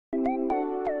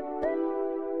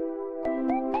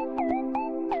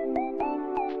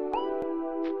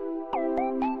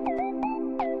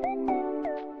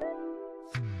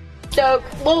So,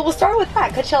 well, we'll start with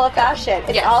that, Coachella fashion.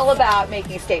 It's all about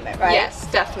making a statement, right? Yes,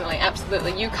 definitely,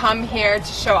 absolutely. You come here to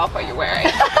show off what you're wearing.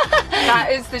 That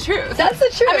is the truth. That's the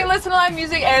truth. I mean, listen to live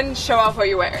music and show off what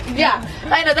you're wearing. Yeah,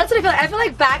 I know, that's what I feel like. I feel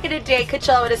like back in the day,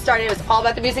 Coachella when it started, it was all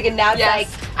about the music, and now it's like...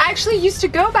 I actually used to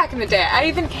go back in the day. I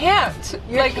even camped.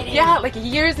 Like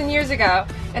years and years ago.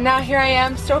 And now here I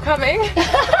am, still coming.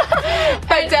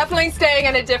 But definitely staying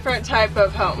in a different type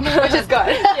of home. Which is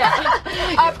good. Yeah.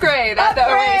 Upgrade at the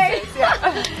Oasis.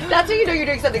 Yeah. That's when you know you're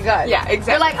doing something good. Yeah,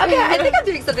 exactly. You're like, okay, I think I'm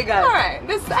doing something good. Alright,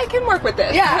 I can work with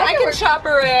this. Yeah, I can chop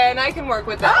her in, I can work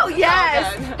with this. Oh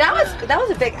yes! That was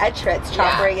a big entrance,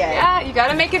 choppering in. Yeah, you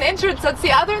gotta make an entrance. That's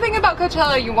the other thing about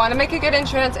Coachella. You wanna make a good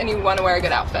entrance and you wanna wear a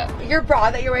good outfit. Your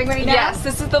bra that you're wearing right now? Yes,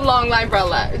 this is the long line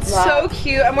bralette. It's so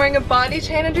cute. I'm wearing a body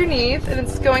chain underneath and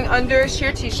it's going under a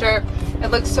sheer t-shirt. It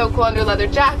looks so cool under leather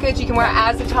jackets. You can wear it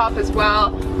as a top as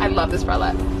well. I love this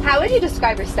bralette. How would you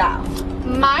describe your style?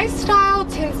 My style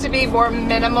tends to be more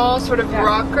minimal, sort of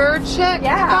rocker chick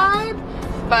vibe.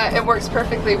 But it works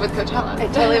perfectly with Coachella.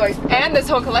 It totally works. And this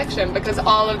whole collection, because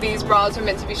all of these bras are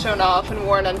meant to be shown off and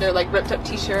worn under like ripped up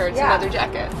t-shirts and leather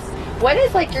jackets. What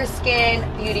is like your skin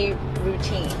beauty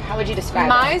routine? How would you describe it?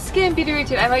 My skin beauty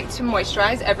routine, I like to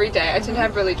moisturize every day. I tend to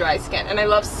have really dry skin and I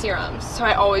love serums, so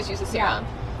I always use a serum.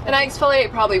 And I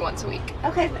exfoliate probably once a week.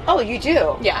 Okay. Oh, you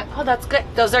do? Yeah. Oh, that's good.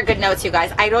 Those are good notes, you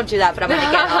guys. I don't do that, but I'm gonna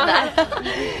get on that.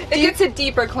 It gets a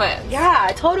deeper cleanse.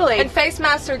 Yeah, totally. And face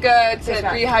masks are good to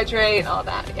rehydrate, all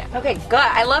that. Yeah. Okay, good.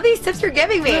 I love these tips you're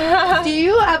giving me. Do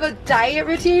you have a diet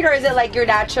routine, or is it like you're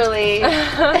naturally?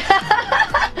 And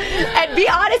be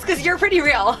honest, because you're pretty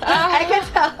real. I can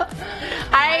tell.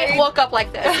 I woke up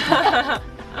like this.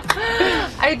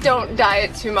 I don't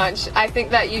diet too much. I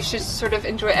think that you should sort of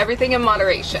enjoy everything in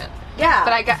moderation. Yeah.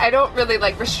 But I don't really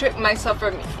like restrict myself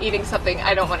from eating something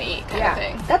I don't want to eat kind of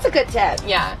thing. That's a good tip.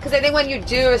 Yeah. Because I think when you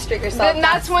do restrict yourself, then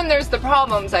that's when there's the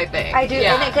problems, I think. I do.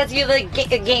 Yeah. Because you like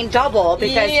gain double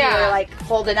because you're like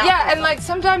holding out. Yeah, and like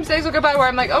sometimes days will go by where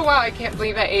I'm like, oh wow, I can't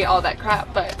believe I ate all that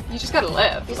crap. But you just gotta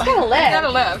live. You just gotta live. You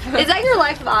gotta live. Is that your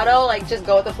life motto? Like just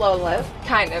go with the flow and live?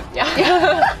 Kind of, yeah.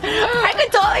 I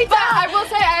could totally tell. But I will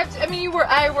say,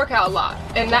 I work out a lot,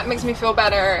 and that makes me feel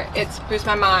better. It's boosts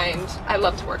my mind. I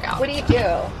love to work out. What do you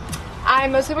do? I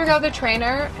mostly work out with a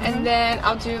trainer, and then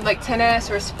I'll do like tennis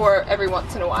or a sport every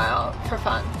once in a while for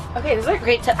fun. Okay, these are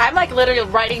great tips. I'm like literally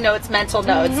writing notes, mental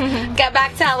notes. Get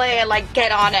back to LA and like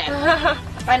get on it.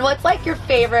 And what's like your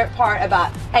favorite part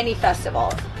about any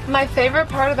festival? My favorite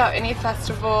part about any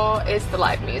festival is the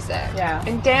live music. Yeah.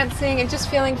 And dancing and just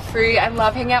feeling free. I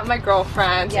love hanging out with my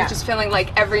girlfriends and just feeling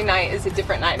like every night is a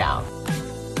different night out.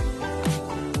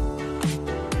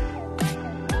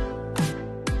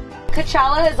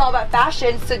 Coachella is all about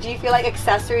fashion, so do you feel like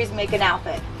accessories make an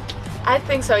outfit? I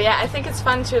think so, yeah. I think it's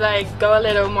fun to like go a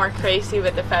little more crazy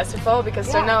with the festival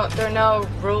because there are no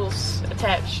rules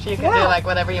attached. You can do like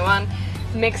whatever you want,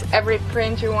 mix every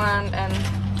print you want, and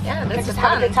yeah, that's just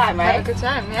have a good time, right? Have a good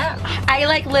time, yeah. I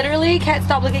like literally can't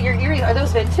stop looking at your earrings. Are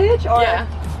those vintage or?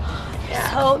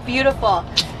 Yeah. So beautiful.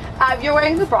 You're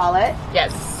wearing the bralette.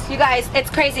 Yes. You guys, it's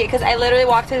crazy because I literally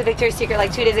walked to the Victoria's Secret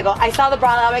like 2 days ago. I saw the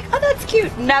bralette. I'm like, oh, that's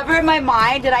cute. Never in my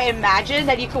mind did I imagine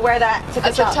that you could wear that to the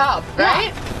as a top,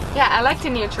 right? Yeah, I like the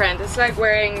new trend. It's like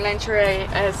wearing lingerie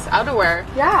as outerwear.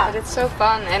 Yeah. But it's so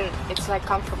fun and it's like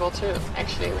comfortable too,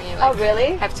 actually, when you like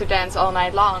really? have to dance all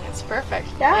night long. It's perfect.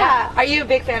 Yeah. Are you a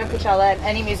big fan of Coachella and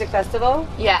any music festival?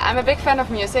 Yeah, I'm a big fan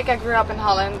of music. I grew up in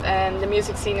Holland and the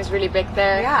music scene is really big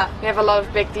there. Yeah. We have a lot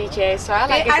of big DJs, so I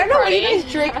like it. I don't know what you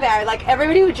guys drink there. Like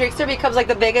everybody who drinks there becomes like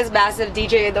the biggest massive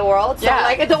DJ in the world. So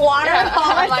like the water in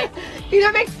Holland, like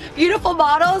either makes beautiful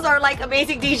models or like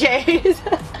amazing DJs.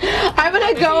 I'm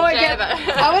gonna go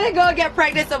and get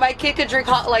pregnant so my kid could drink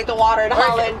like the water in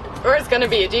Holland. Or it's gonna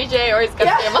be a DJ, or it's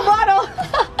gonna be a model.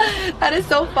 That is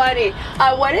so funny.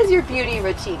 What is your beauty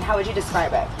routine? How would you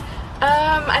describe it?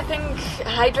 I think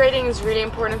hydrating is really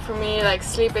important for me, like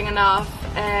sleeping enough,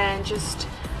 and just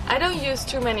I don't use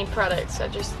too many products. I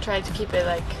just try to keep it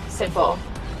like simple.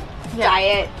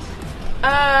 Diet.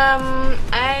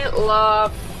 I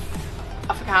love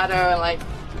avocado and like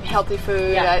healthy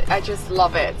food. I just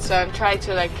love it, so I'm trying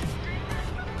to like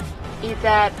eat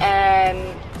that, and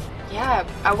yeah,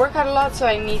 I work out a lot, so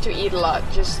I need to eat a lot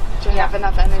just to have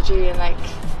enough energy and like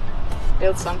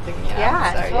build something, you know?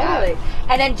 Yeah, so, totally.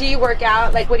 And then do you work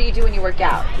out? Like what do you do when you work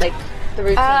out? Like the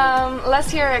routine?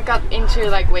 Last year I got into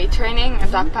like weight training at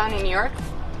Dogtown in New York,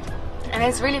 and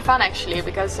it's really fun actually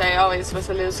because I always was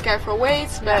a little scared for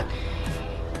weights, but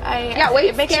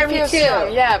it makes you feel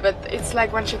strong. Yeah, but it's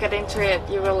like once you get into it,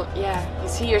 you will, you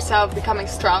see yourself becoming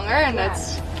stronger, and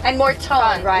that's and more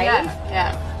toned, right?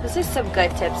 Yeah. This is some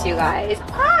good tips, you guys.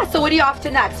 So what are you off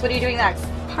to next? What are you doing next?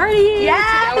 Party!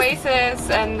 Yeah, Oasis,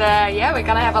 and yeah, we're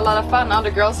gonna have a lot of fun. All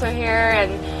the girls are here,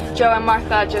 and Joe and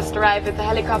Martha just arrived with the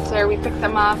helicopter. We picked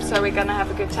them up, so we're gonna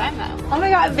have a good time now. Oh my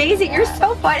god, amazing! You're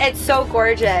so fun. It's so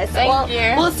gorgeous. Thank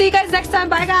you. We'll see you guys next time.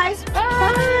 Bye, guys.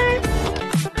 Bye.